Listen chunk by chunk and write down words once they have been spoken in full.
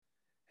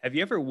Have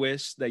you ever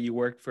wished that you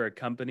worked for a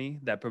company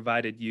that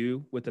provided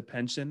you with a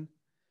pension?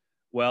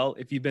 Well,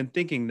 if you've been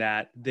thinking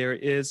that, there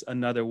is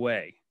another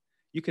way.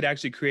 You could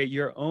actually create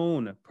your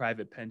own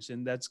private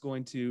pension that's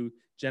going to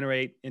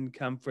generate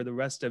income for the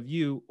rest of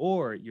you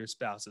or your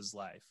spouse's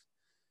life.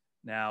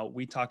 Now,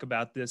 we talk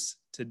about this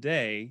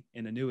today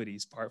in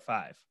Annuities Part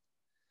 5.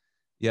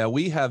 Yeah,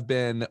 we have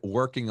been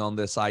working on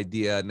this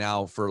idea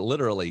now for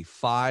literally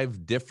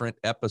 5 different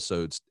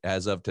episodes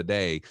as of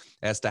today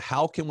as to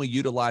how can we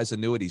utilize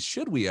annuities?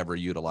 Should we ever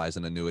utilize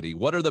an annuity?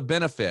 What are the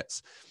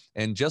benefits?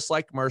 And just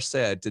like Mer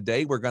said,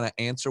 today we're going to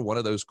answer one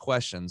of those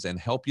questions and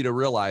help you to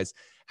realize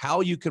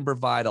how you can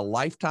provide a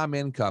lifetime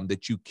income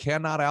that you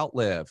cannot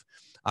outlive.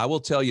 I will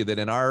tell you that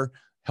in our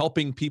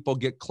helping people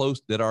get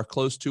close, that are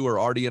close to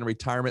or already in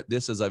retirement,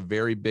 this is a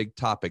very big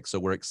topic. So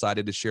we're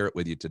excited to share it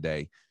with you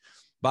today.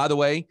 By the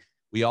way,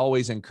 we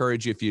always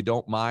encourage you, if you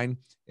don't mind,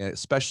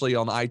 especially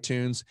on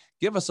iTunes,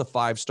 give us a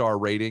 5-star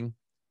rating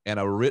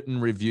and a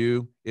written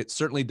review. It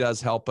certainly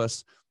does help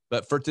us.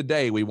 But for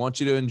today, we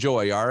want you to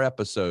enjoy our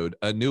episode,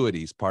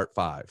 Annuities Part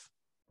 5.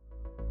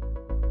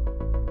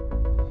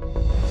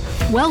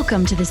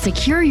 Welcome to the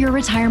Secure Your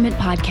Retirement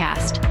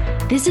podcast.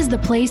 This is the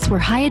place where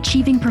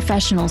high-achieving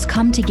professionals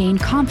come to gain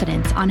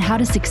confidence on how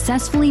to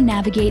successfully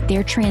navigate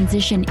their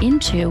transition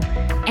into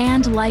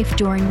and life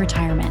during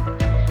retirement.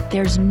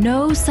 There's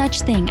no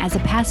such thing as a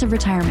passive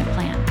retirement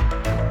plan.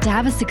 To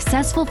have a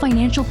successful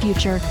financial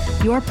future,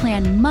 your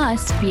plan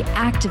must be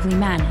actively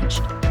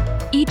managed.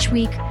 Each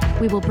week,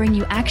 we will bring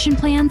you action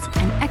plans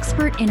and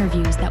expert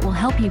interviews that will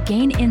help you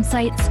gain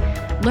insights,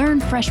 learn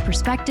fresh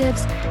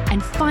perspectives,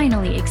 and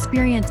finally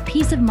experience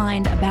peace of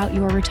mind about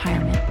your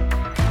retirement.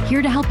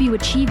 Here to help you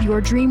achieve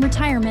your dream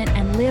retirement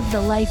and live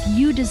the life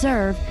you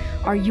deserve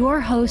are your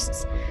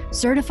hosts,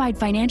 certified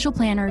financial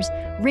planners,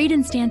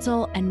 Radon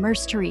Stansel and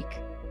Merce Tariq.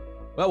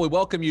 Well, we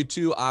welcome you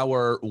to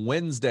our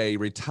Wednesday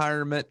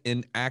Retirement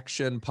in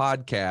Action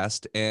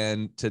podcast.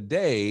 And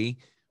today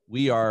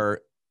we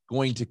are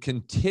going to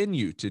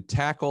continue to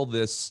tackle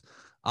this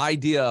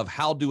idea of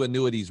how do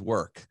annuities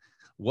work?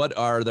 What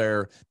are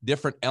their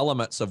different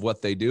elements of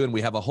what they do? And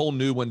we have a whole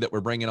new one that we're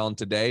bringing on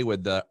today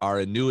with our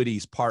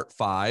Annuities Part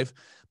 5.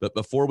 But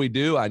before we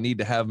do, I need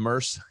to have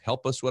Merce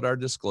help us with our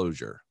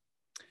disclosure.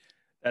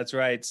 That's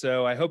right.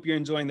 So I hope you're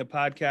enjoying the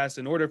podcast.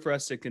 In order for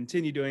us to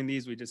continue doing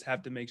these, we just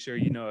have to make sure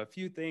you know a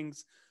few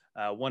things.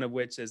 One of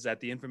which is that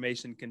the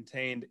information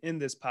contained in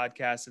this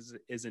podcast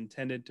is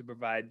intended to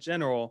provide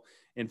general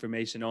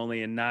information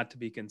only and not to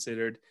be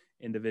considered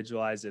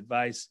individualized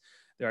advice.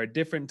 There are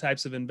different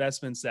types of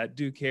investments that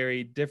do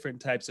carry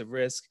different types of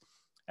risk.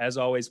 As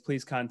always,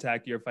 please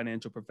contact your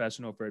financial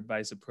professional for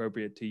advice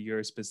appropriate to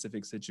your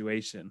specific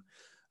situation.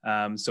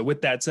 So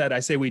with that said, I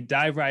say we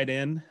dive right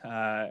in.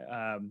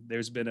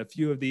 There's been a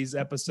few of these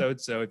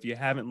episodes, so if you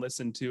haven't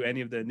listened to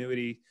any of the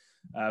annuity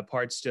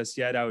parts just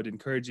yet, I would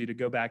encourage you to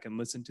go back and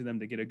listen to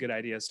them to get a good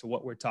idea as to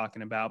what we're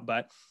talking about.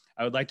 But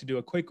I would like to do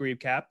a quick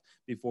recap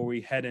before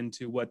we head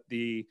into what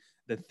the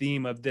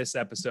theme of this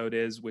episode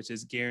is, which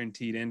is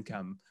guaranteed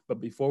income. But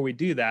before we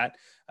do that,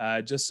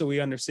 just so we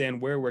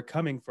understand where we're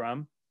coming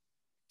from,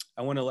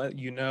 I want to let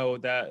you know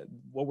that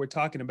what we're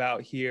talking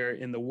about here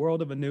in the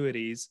world of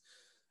annuities,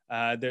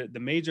 the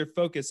major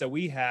focus that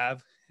we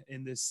have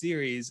in this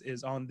series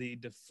is on the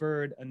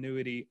deferred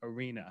annuity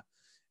arena.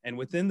 And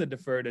within the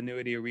deferred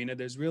annuity arena,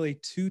 there's really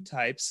 2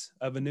 types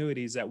of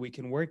annuities that we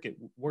can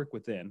work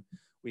within.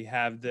 We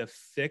have the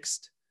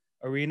fixed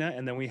arena,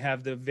 and then we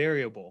have the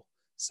variable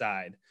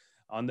side.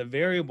 On the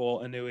variable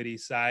annuity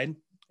side,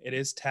 it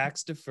is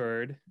tax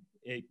deferred.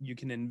 You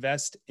can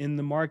invest in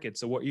the market.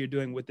 So what you're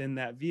doing within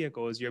that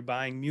vehicle is you're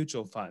buying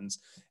mutual funds.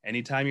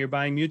 Anytime you're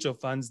buying mutual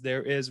funds,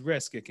 there is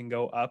risk. It can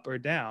go up or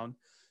down.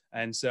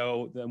 And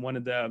so one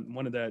of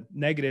the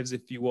negatives,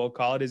 if you will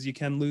call it, is you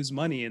can lose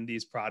money in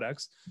these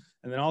products.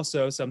 And then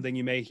also something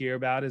you may hear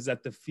about is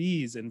that the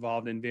fees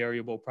involved in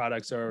variable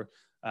products are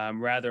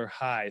rather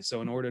high.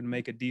 So in order to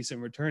make a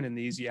decent return in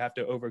these, you have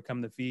to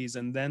overcome the fees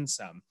and then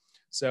some.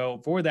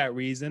 So for that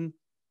reason,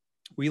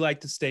 we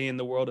like to stay in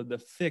the world of the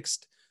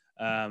fixed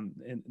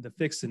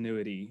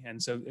annuity.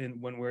 And so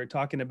when we're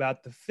talking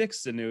about the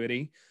fixed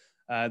annuity,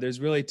 there's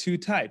really 2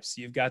 types.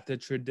 You've got the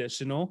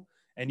traditional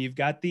and you've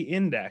got the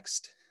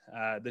indexed.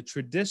 The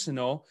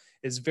traditional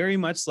is very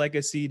much like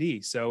a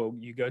CD. So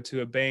you go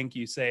to a bank,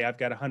 you say, I've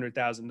got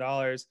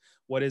 $100,000.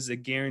 What is the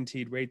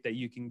guaranteed rate that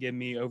you can give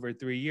me over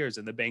 3 years?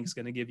 And the bank's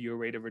going to give you a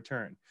rate of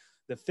return.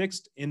 The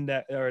fixed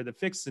index or the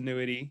fixed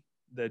annuity,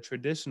 the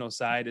traditional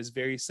side, is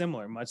very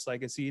similar, much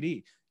like a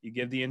CD. You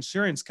give the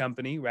insurance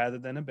company rather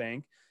than a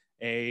bank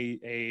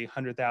a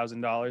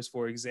 $100,000,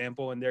 for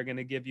example, and they're going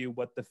to give you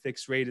what the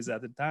fixed rate is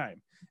at the time.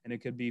 And it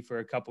could be for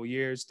a couple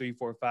years, 3,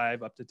 4,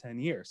 5, up to 10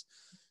 years.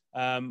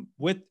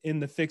 Within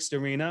the fixed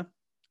arena,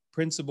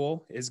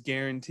 principal is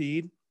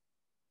guaranteed.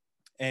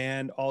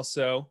 And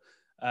also,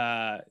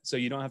 so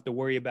you don't have to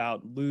worry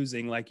about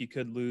losing like you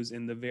could lose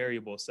in the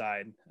variable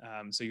side.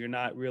 So you're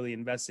not really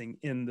investing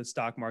in the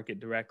stock market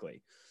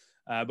directly.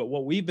 But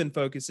what we've been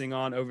focusing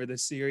on over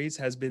this series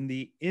has been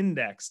the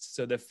indexed,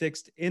 so the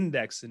fixed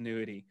index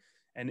annuity.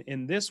 And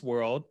in this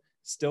world,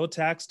 still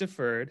tax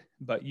deferred,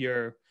 but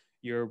your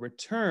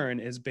return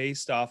is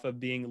based off of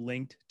being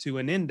linked to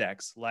an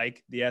index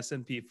like the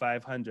S&P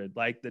 500,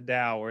 like the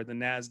Dow or the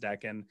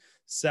NASDAQ, and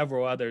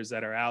several others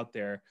that are out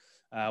there.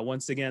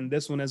 Once again,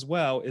 this one as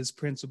well is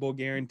principal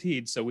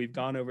guaranteed. So we've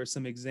gone over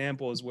some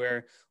examples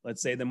where,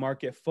 let's say the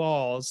market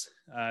falls,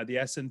 the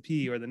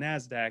S&P or the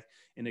NASDAQ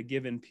in a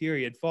given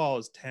period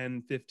falls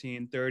 10,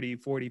 15, 30,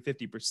 40,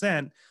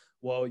 50%.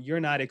 Well, you're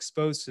not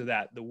exposed to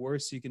that. The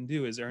worst you can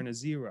do is earn a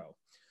zero.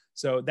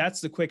 So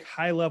that's the quick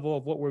high level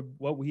of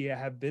what we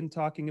have been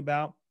talking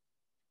about,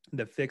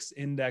 the fixed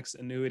index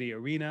annuity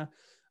arena.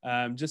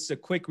 Just a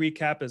quick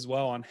recap as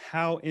well on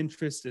how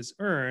interest is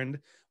earned.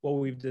 What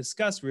we've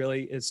discussed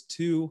really is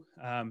two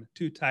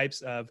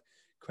types of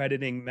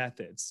crediting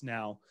methods.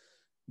 Now,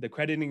 the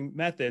crediting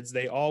methods,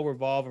 they all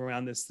revolve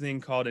around this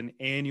thing called an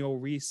annual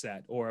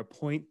reset or a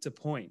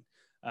point-to-point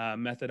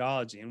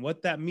methodology. And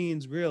what that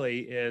means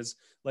really is,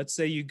 let's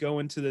say you go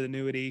into the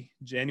annuity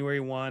January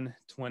 1,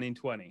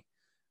 2020.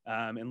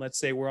 And let's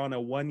say we're on a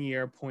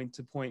 1-year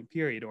point-to-point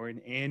period or an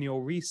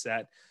annual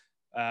reset.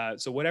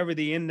 So whatever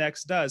the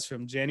index does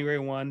from January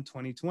 1,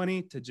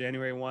 2020 to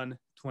January 1,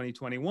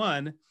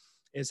 2021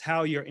 is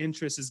how your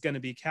interest is going to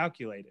be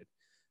calculated.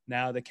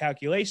 Now, the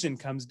calculation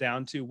comes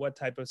down to what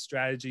type of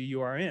strategy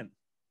you are in.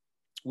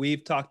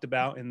 We've talked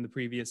about in the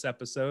previous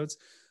episodes,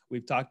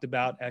 we've talked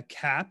about a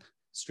cap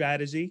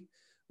strategy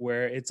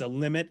where it's a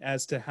limit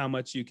as to how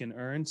much you can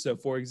earn. So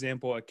for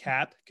example, a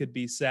cap could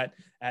be set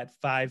at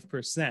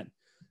 5%.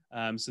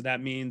 So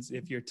that means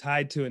if you're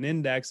tied to an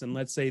index and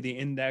let's say the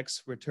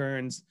index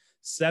returns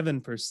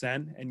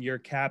 7% and your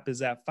cap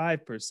is at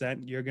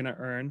 5%, you're going to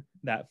earn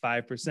that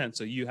 5%.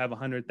 So you have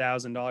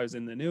 $100,000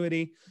 in the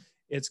annuity.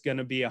 It's going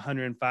to be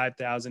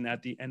 $105,000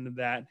 at the end of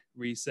that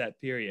reset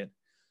period.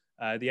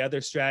 The other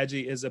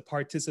strategy is a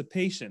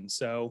participation.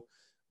 So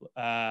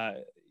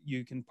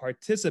you can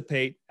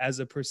participate as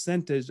a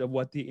percentage of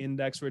what the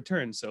index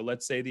returns. So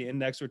let's say the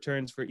index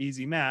returns, for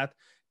easy math,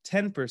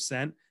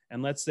 10%.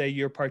 And let's say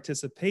your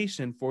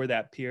participation for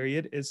that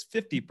period is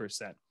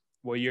 50%.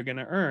 Well, you're going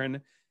to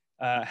earn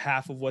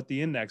half of what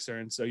the index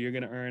earns. So you're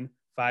going to earn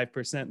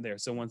 5% there.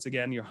 So once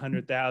again, your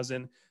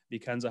 100,000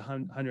 becomes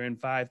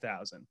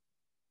 105,000.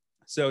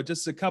 So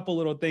just a couple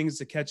little things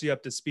to catch you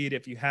up to speed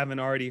if you haven't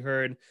already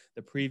heard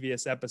the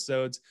previous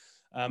episodes.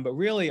 But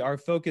really our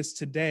focus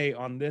today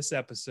on this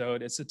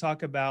episode is to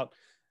talk about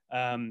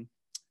one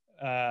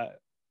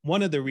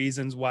of the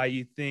reasons why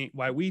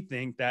we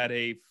think that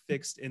a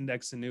fixed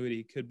index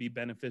annuity could be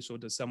beneficial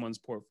to someone's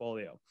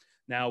portfolio.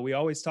 Now, we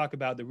always talk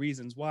about the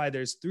reasons why.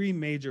 There's three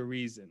major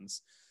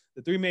reasons.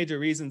 The three major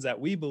reasons that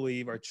we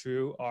believe are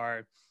true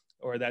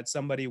or that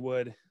somebody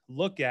would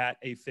look at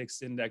a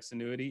fixed index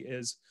annuity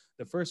is,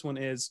 the first one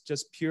is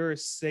just pure,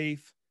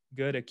 safe,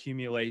 good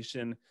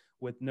accumulation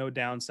with no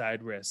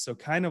downside risk. So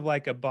kind of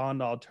like a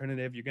bond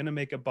alternative, you're going to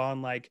make a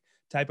bond-like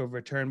type of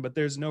return, but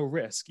there's no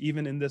risk.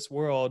 Even in this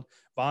world,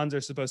 bonds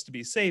are supposed to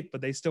be safe,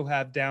 but they still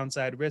have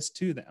downside risk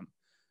to them.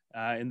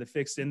 In the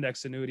fixed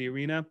index annuity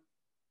arena,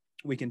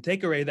 we can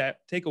take away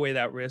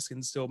that risk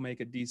and still make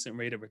a decent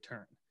rate of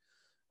return.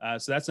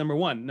 So that's number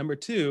one. Number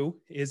two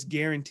is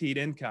guaranteed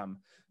income.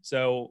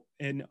 So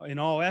in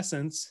all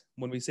essence,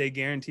 when we say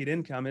guaranteed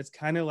income, it's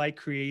kind of like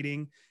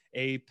creating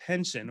a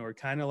pension or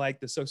kind of like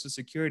the Social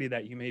Security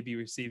that you may be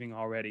receiving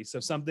already. So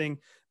something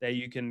that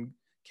you can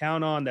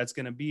count on that's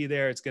going to be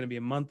there. It's going to be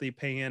a monthly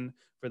pay-in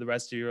for the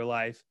rest of your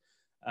life.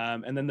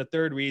 And then the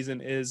third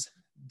reason is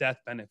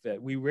death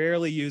benefit. We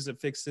rarely use a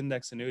fixed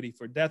index annuity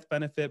for death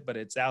benefit, but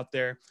it's out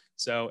there.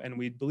 So, and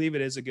we believe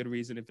it is a good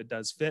reason if it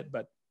does fit.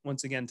 But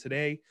once again,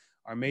 today,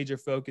 our major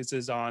focus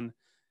is on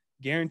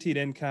guaranteed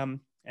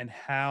income and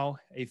how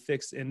a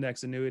fixed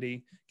index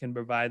annuity can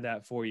provide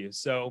that for you.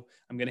 So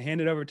I'm going to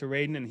hand it over to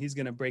Radon, and he's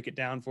going to break it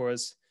down for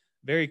us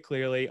very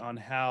clearly on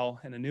how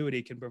an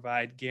annuity can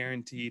provide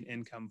guaranteed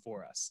income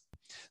for us.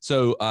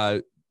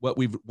 So what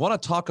we want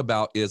to talk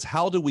about is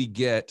how do we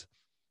get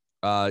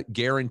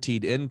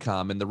guaranteed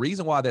income? And the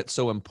reason why that's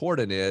so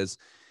important is,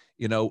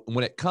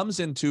 when it comes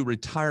into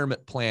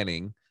retirement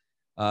planning,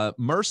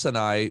 Merce and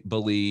I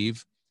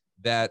believe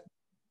that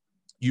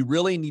you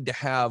really need to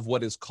have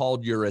what is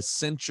called your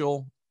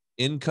essential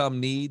income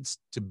needs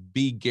to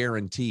be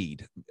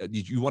guaranteed.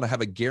 You want to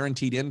have a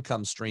guaranteed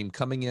income stream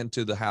coming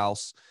into the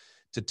house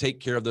to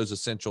take care of those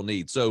essential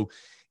needs. So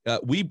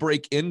we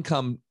break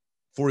income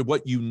for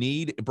what you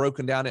need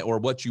broken down, or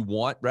what you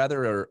want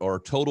rather, or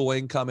total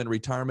income in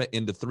retirement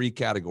into three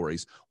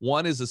categories.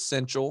 One is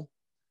essential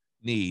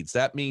needs.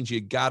 That means you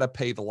got to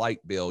pay the light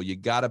bill. You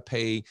got to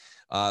pay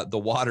the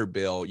water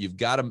bill. You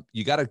got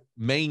to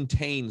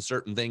maintain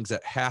certain things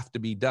that have to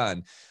be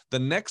done. The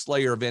next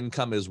layer of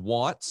income is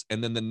wants.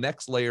 And then the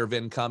next layer of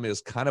income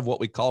is kind of what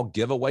we call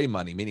giveaway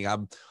money, meaning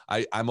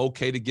I'm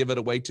okay to give it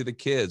away to the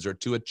kids or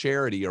to a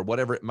charity or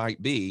whatever it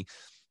might be.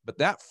 But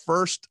that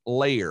first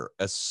layer,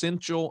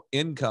 essential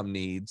income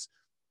needs,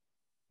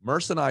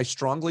 Merce and I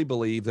strongly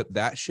believe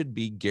that should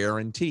be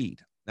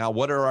guaranteed. Now,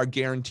 what are our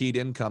guaranteed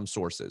income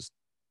sources?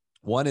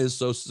 One is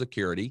Social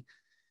Security.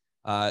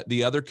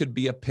 The other could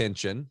be a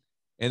pension.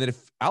 And then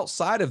if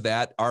outside of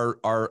that,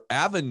 our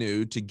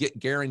avenue to get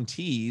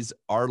guarantees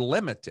are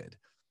limited.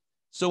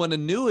 So an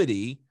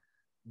annuity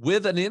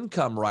with an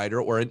income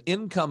rider or an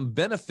income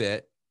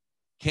benefit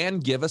can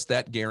give us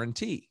that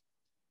guarantee.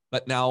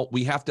 But now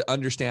we have to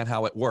understand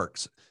how it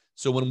works.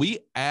 So when we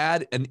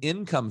add an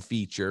income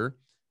feature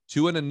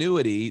to an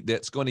annuity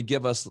that's going to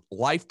give us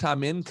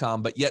lifetime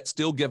income, but yet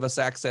still give us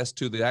access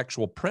to the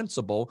actual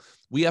principal,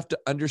 we have to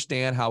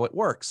understand how it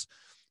works.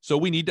 So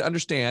we need to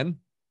understand,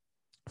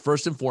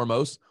 first and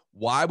foremost,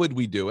 why would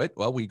we do it?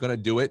 Well, we're going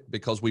to do it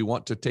because we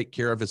want to take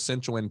care of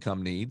essential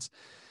income needs.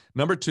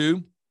 Number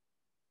two,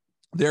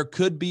 there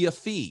could be a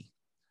fee.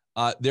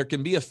 There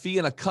can be a fee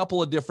in a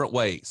couple of different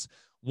ways.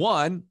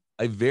 One,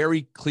 a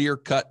very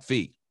clear-cut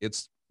fee.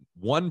 It's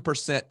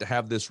 1% to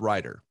have this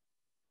rider.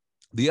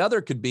 The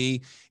other could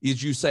be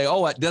is you say,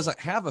 oh, it doesn't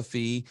have a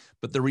fee,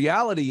 but the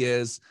reality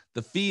is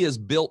the fee is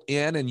built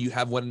in and you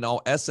have what in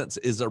all essence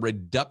is a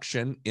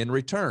reduction in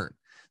return.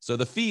 So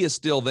the fee is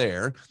still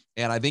there.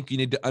 And I think you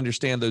need to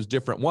understand those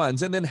different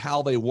ones and then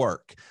how they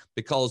work,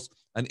 because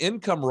an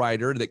income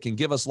rider that can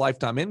give us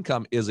lifetime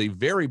income is a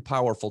very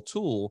powerful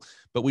tool,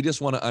 but we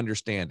just want to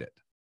understand it.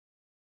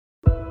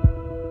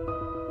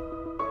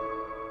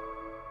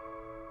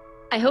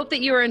 I hope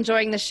that you are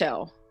enjoying the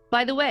show.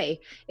 By the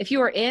way, if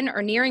you are in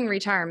or nearing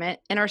retirement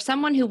and are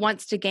someone who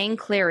wants to gain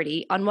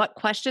clarity on what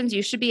questions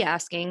you should be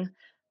asking,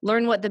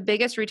 learn what the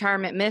biggest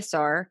retirement myths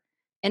are,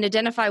 and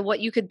identify what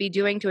you could be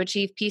doing to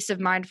achieve peace of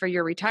mind for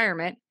your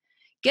retirement,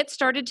 get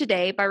started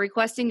today by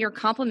requesting your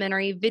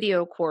complimentary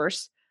video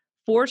course,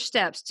 4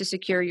 Steps to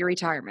Secure Your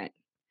Retirement.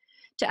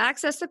 To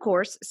access the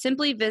course,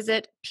 simply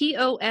visit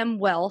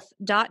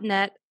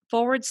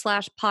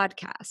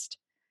pomwealth.net/podcast.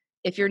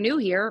 If you're new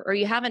here or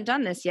you haven't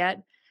done this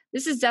yet,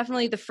 this is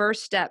definitely the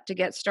first step to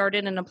get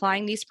started in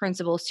applying these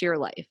principles to your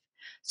life.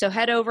 So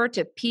head over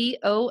to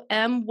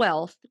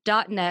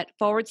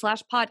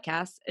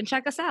pomwealth.net/podcast and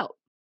check us out.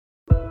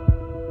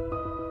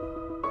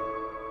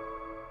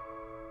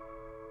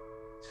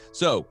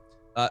 So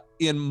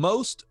in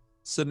most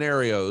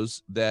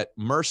scenarios that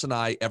Merce and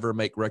I ever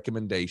make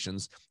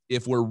recommendations,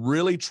 if we're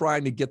really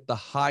trying to get the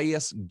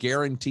highest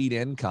guaranteed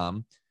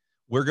income,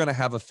 we're going to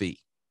have a fee.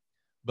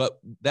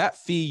 But that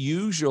fee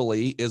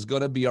usually is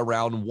going to be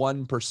around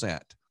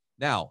 1%.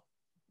 Now,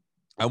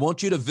 I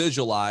want you to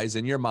visualize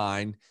in your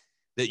mind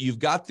that you've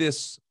got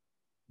this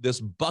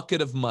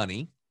bucket of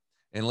money,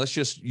 and let's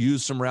just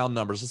use some round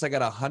numbers. Let's say I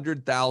got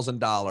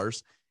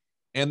 $100,000,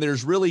 and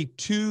there's really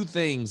 2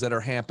 things that are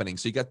happening.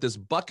 So you got this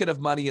bucket of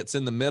money, it's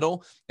in the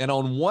middle, and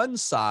on one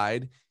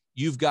side,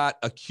 you've got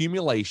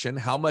accumulation,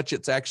 how much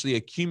it's actually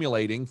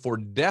accumulating for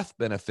death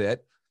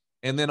benefit,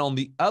 and then on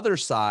the other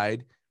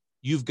side,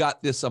 you've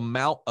got this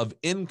amount of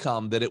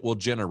income that it will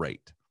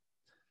generate.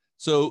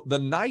 So the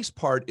nice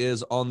part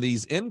is on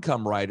these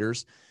income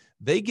riders,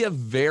 they give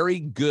very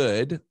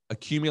good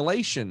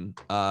accumulation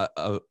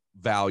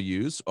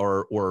values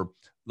or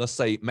let's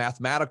say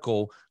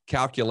mathematical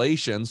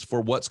calculations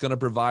for what's going to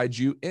provide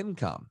you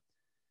income.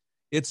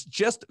 It's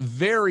just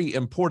very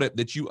important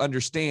that you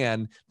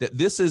understand that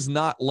this is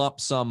not lump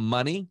sum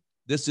money.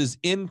 This is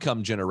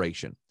income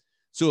generation.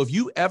 So if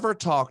you ever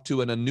talk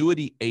to an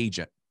annuity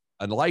agent,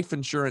 a life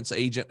insurance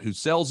agent who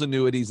sells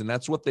annuities, and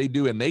that's what they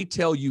do, and they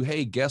tell you,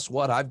 hey, guess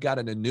what? I've got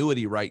an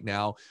annuity right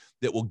now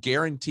that will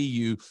guarantee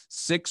you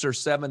 6 or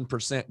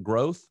 7%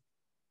 growth.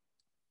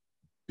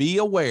 Be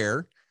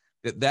aware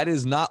that that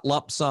is not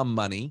lump sum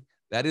money.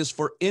 That is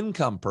for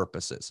income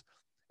purposes.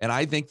 And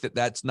I think that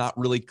that's not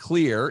really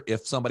clear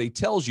if somebody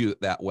tells you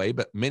it that way,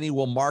 but many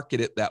will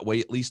market it that way,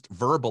 at least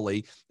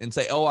verbally, and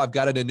say, oh, I've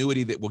got an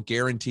annuity that will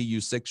guarantee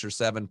you 6 or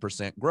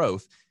 7%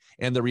 growth.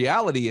 And the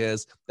reality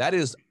is that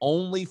is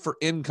only for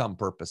income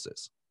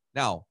purposes.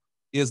 Now,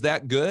 is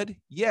that good?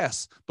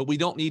 Yes, but we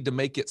don't need to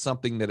make it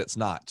something that it's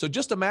not. So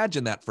just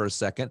imagine that for a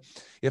second.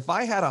 If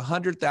I had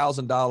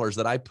 $100,000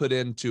 that I put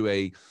into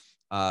a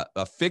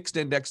fixed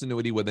index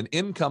annuity with an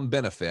income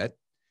benefit,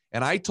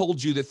 and I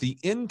told you that the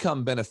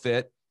income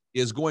benefit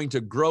is going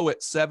to grow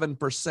at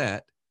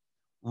 7%,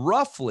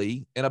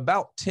 roughly in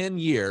about 10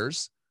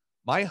 years,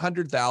 my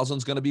 $100,000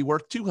 is going to be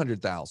worth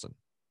 $200,000.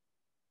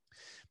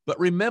 But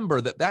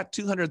remember that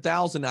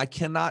 $200,000, I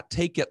cannot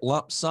take it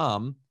lump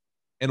sum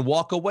and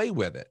walk away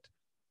with it.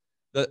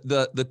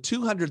 The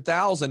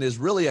 $200,000 is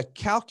really a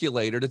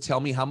calculator to tell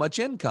me how much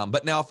income.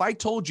 But now if I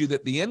told you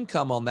that the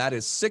income on that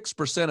is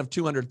 6% of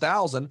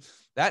 $200,000,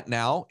 that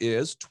now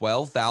is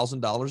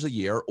 $12,000 a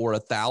year or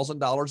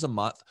 $1,000 a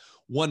month,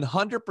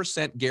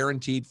 100%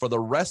 guaranteed for the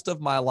rest of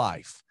my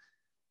life.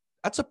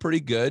 That's a pretty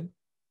good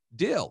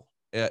deal.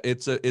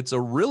 It's a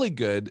really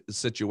good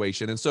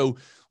situation. And so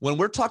when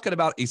we're talking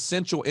about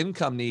essential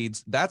income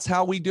needs, that's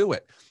how we do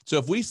it. So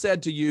if we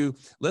said to you,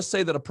 let's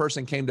say that a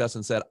person came to us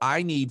and said,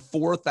 I need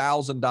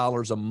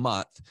 $4,000 a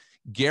month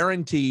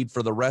guaranteed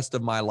for the rest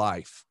of my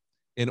life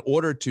in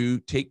order to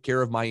take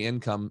care of my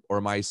income or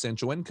my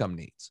essential income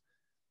needs.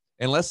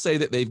 And let's say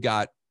that they've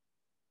got,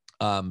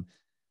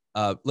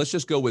 let's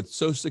just go with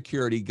Social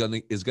Security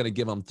is going to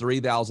give them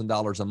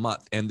 $3,000 a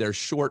month and they're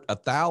short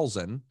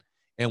 $1,000.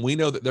 and we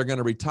know that they're going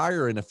to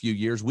retire in a few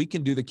years, we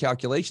can do the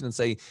calculation and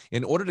say,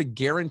 in order to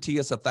guarantee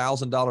us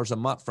 $1,000 a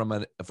month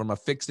from a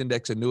fixed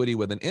index annuity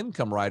with an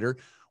income rider,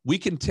 we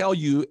can tell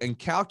you and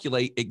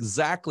calculate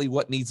exactly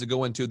what needs to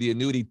go into the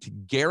annuity to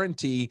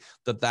guarantee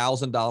the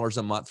 $1,000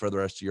 a month for the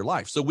rest of your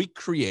life. So we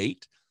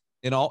create,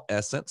 in all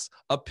essence,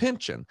 a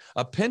pension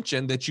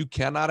that you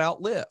cannot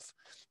outlive.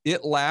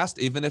 It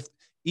lasts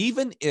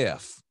even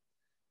if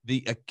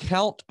the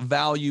account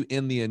value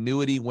in the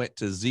annuity went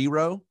to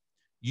zero,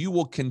 you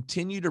will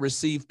continue to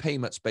receive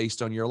payments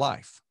based on your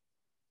life.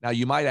 Now,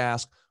 you might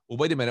ask, well,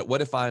 wait a minute, what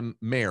if I'm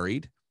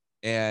married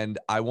and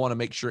I want to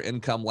make sure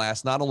income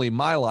lasts not only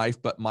my life,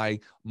 but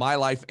my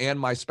life and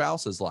my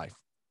spouse's life?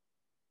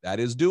 That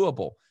is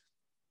doable.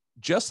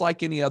 Just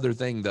like any other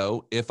thing,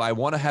 though, if I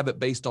want to have it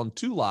based on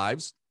 2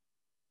 lives,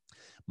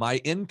 my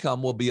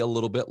income will be a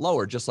little bit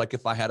lower. Just like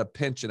if I had a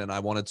pension and I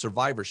wanted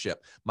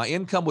survivorship, my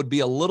income would be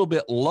a little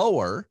bit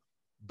lower,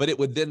 but it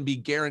would then be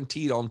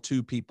guaranteed on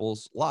 2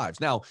 people's lives.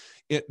 Now,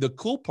 the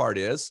cool part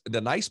is,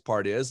 the nice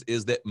part is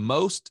that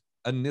most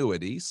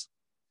annuities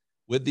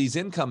with these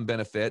income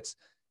benefits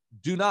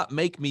do not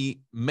make me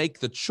make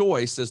the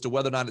choice as to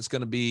whether or not it's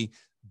going to be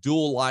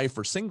dual life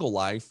or single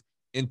life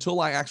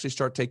until I actually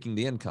start taking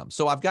the income.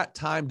 So I've got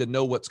time to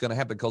know what's going to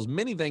happen, because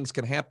many things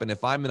can happen.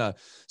 If I'm in a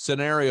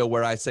scenario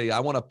where I say, I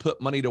want to put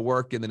money to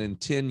work and then in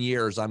 10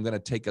 years, I'm going to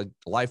take a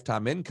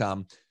lifetime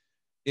income.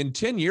 In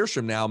 10 years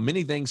from now,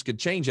 many things could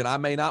change and I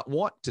may not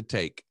want to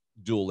take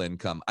dual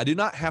income. I do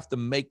not have to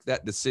make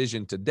that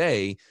decision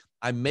today.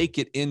 I make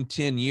it in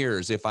 10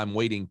 years if I'm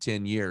waiting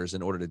 10 years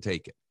in order to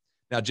take it.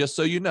 Now, just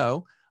so you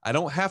know, I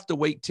don't have to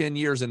wait 10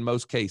 years in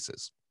most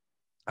cases.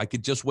 I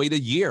could just wait a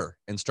year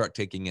and start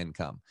taking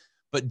income.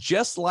 But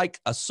just like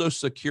a Social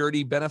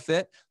Security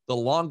benefit, the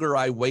longer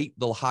I wait,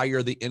 the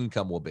higher the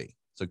income will be.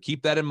 So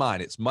keep that in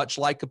mind. It's much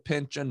like a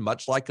pension,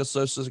 much like a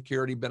Social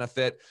Security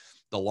benefit.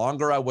 The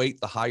longer I wait,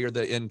 the higher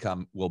the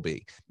income will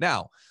be.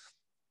 Now,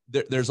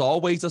 there's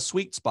always a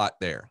sweet spot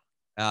there.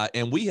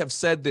 And we have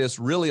said this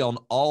really on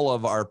all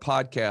of our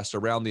podcasts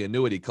around the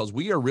annuity, because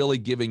we are really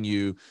giving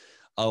you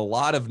a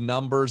lot of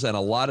numbers and a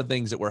lot of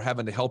things that we're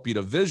having to help you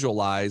to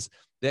visualize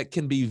that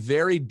can be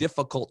very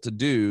difficult to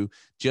do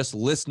just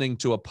listening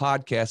to a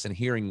podcast and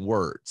hearing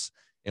words.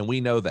 And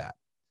we know that.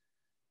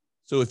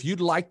 So if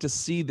you'd like to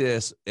see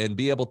this and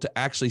be able to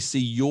actually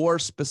see your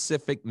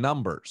specific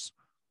numbers,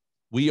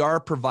 we are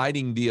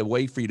providing the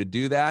way for you to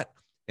do that.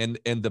 And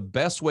the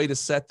best way to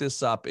set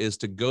this up is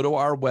to go to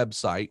our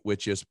website,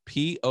 which is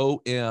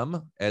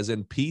POM, as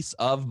in peace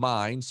of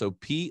mind. So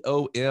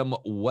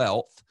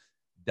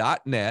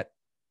POMwealth.net.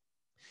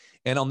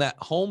 And on that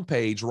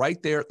homepage,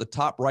 right there at the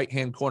top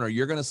right-hand corner,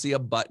 you're going to see a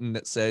button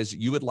that says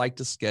you would like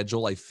to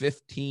schedule a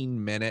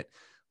 15-minute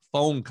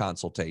phone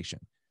consultation.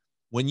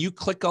 When you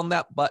click on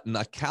that button,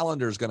 a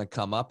calendar is going to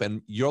come up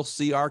and you'll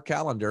see our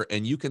calendar,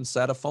 and you can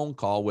set a phone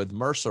call with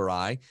Mercer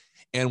I,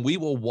 and we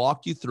will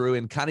walk you through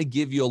and kind of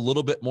give you a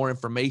little bit more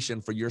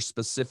information for your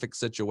specific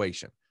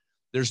situation.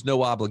 There's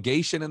no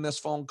obligation in this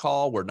phone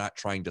call. We're not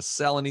trying to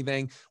sell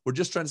anything. We're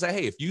just trying to say,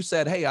 hey, if you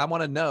said, hey, I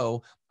want to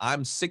know,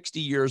 I'm 60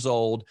 years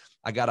old,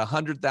 I got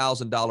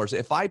 $100,000.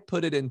 If I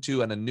put it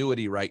into an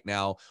annuity right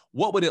now,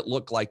 what would it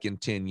look like in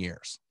 10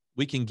 years?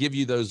 We can give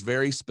you those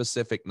very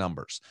specific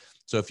numbers.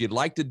 So if you'd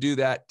like to do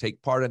that,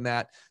 take part in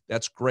that,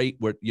 that's great.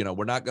 We're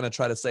not going to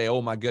try to say,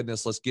 oh my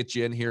goodness, let's get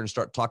you in here and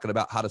start talking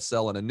about how to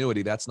sell an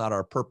annuity. That's not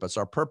our purpose.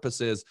 Our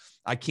purpose is,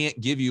 I can't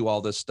give you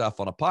all this stuff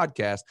on a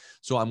podcast.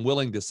 So I'm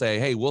willing to say,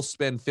 hey, we'll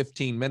spend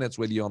 15 minutes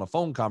with you on a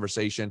phone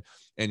conversation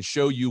and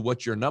show you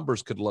what your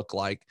numbers could look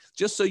like,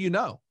 just so you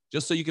know,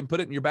 just so you can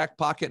put it in your back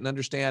pocket and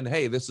understand,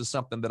 hey, this is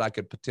something that I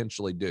could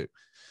potentially do.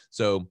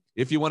 So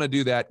if you want to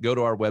do that, go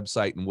to our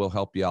website and we'll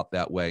help you out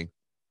that way.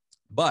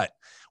 But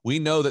we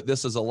know that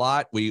this is a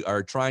lot. We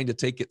are trying to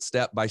take it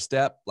step by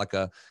step, like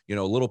a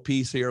little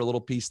piece here, a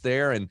little piece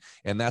there. And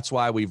that's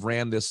why we've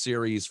ran this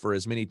series for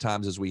as many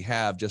times as we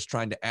have, just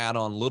trying to add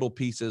on little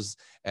pieces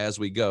as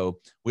we go.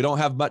 We don't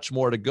have much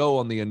more to go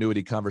on the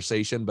annuity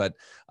conversation, but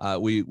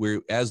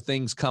we're as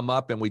things come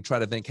up and we try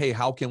to think, hey,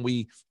 how can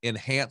we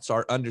enhance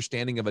our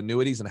understanding of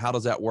annuities and how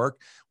does that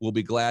work? We'll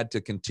be glad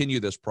to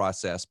continue this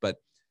process. But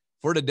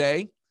for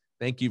today,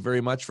 thank you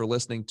very much for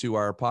listening to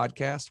our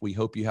podcast. We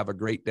hope you have a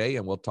great day,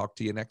 and we'll talk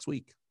to you next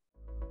week.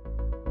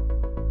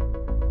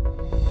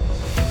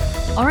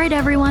 All right,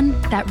 everyone,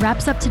 that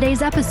wraps up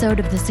today's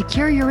episode of the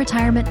Secure Your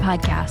Retirement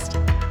podcast.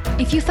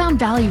 If you found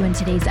value in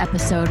today's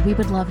episode, we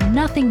would love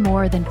nothing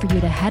more than for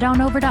you to head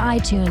on over to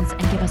iTunes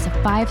and give us a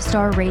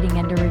 5-star rating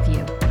and a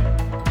review.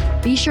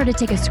 Be sure to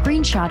take a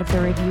screenshot of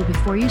the review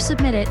before you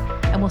submit it,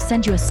 and we'll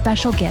send you a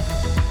special gift,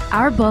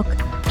 our book,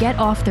 Get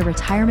Off the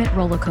Retirement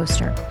Roller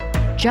Coaster.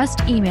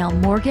 Just email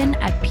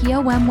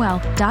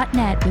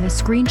morgan@pomwealth.net with a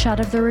screenshot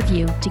of the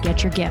review to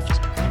get your gift.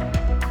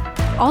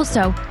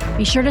 Also,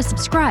 be sure to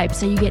subscribe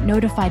so you get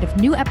notified of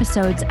new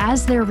episodes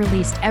as they're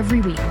released every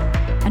week.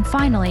 And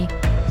finally,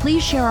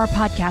 please share our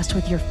podcast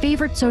with your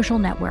favorite social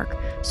network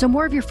so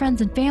more of your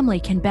friends and family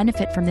can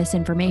benefit from this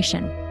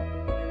information.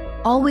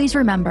 Always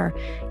remember,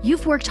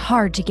 you've worked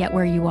hard to get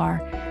where you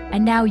are.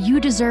 And now you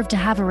deserve to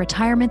have a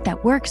retirement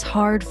that works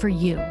hard for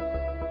you.